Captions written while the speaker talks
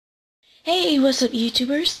Hey, what's up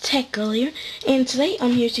YouTubers, TechGirl here, and today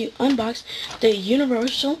I'm here to unbox the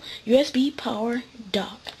universal USB power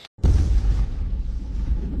dock.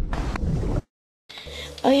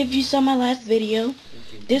 If you saw my last video,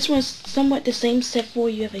 this one's somewhat the same except for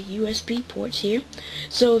you have a USB port here.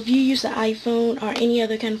 So if you use the iPhone or any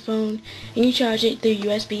other kind of phone and you charge it through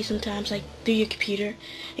USB sometimes, like through your computer,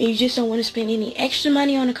 and you just don't want to spend any extra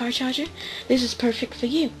money on a car charger, this is perfect for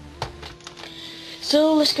you.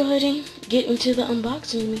 So let's go ahead and get into the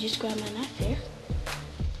unboxing. Let me just grab my knife here.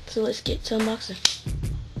 So let's get to unboxing.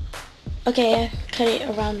 Okay, I cut it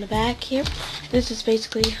around the back here. This is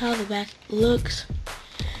basically how the back looks.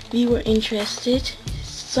 If you were interested,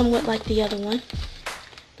 somewhat like the other one.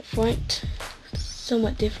 The front,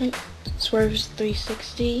 somewhat different. Swerves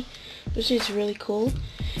 360, which is really cool.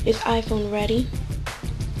 It's iPhone ready.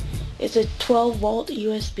 It's a 12-volt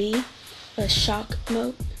USB, a shock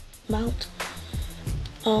mount.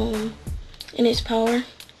 And its power,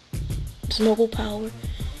 it's mobile power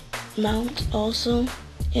mount also,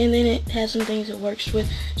 and then it has some things that works with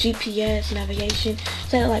GPS, navigation,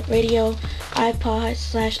 satellite radio,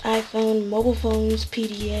 iPod/iPhone, mobile phones,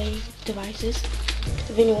 PDA devices.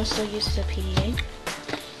 If anyone still uses a PDA,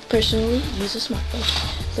 personally use a smartphone.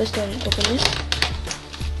 So let's go ahead and open this.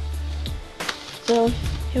 So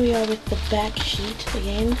here we are with the back sheet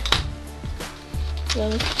again.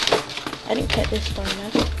 So I didn't cut this far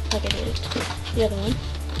enough, like I did the other one.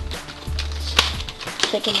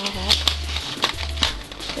 Taking my hat.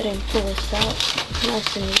 Go ahead and pull this out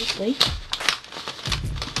nice and loosely.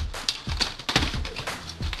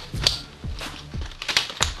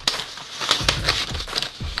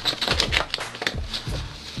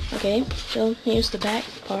 Okay, so here's the back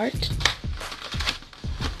part.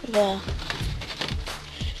 The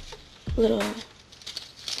little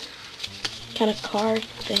kind of card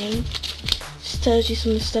thing. Just tells you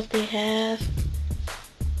some of the stuff they have.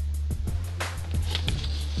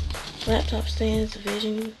 Laptop stands,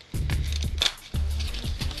 vision,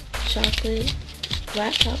 chocolate,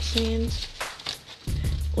 laptop stands,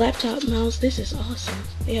 laptop mouse. This is awesome.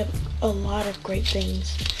 They have a lot of great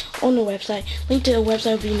things on the website. Link to the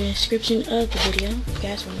website will be in the description of the video if you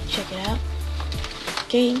guys want to check it out.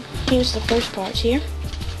 Okay, here's the first part here.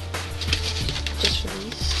 Just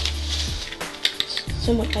release.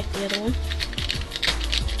 Somewhat like the other one.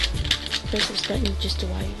 Press this button just to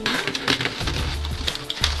wire it.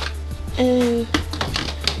 And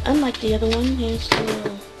unlike the other one, here's the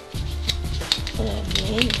little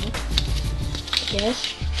manual. I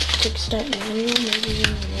guess quick start manual, maybe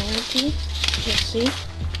in the warranty. Let's see.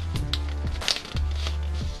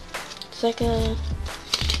 It's like a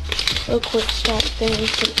little quick start thing,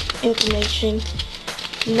 some information,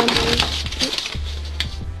 numbers.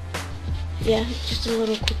 Yeah, just a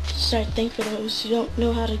little quick start thing for those who don't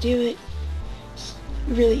know how to do it. It's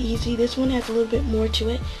really easy. This one has a little bit more to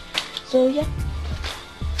it. So yeah,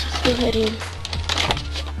 let's go ahead and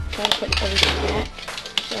try to put everything back.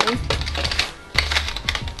 So,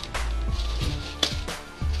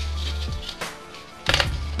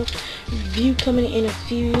 review coming in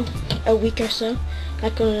a week or so.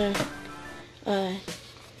 Not gonna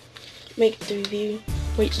make the review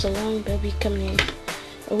wait so long. They'll be coming in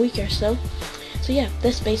a week or so. So yeah,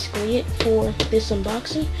 that's basically it for this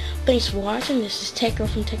unboxing. Thanks for watching. This is TechGirl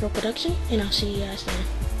from TechGirlProductions, and I'll see you guys later.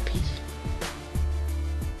 Peace.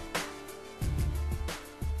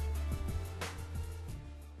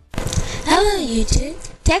 Hello YouTube,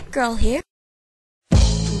 TechGirl here.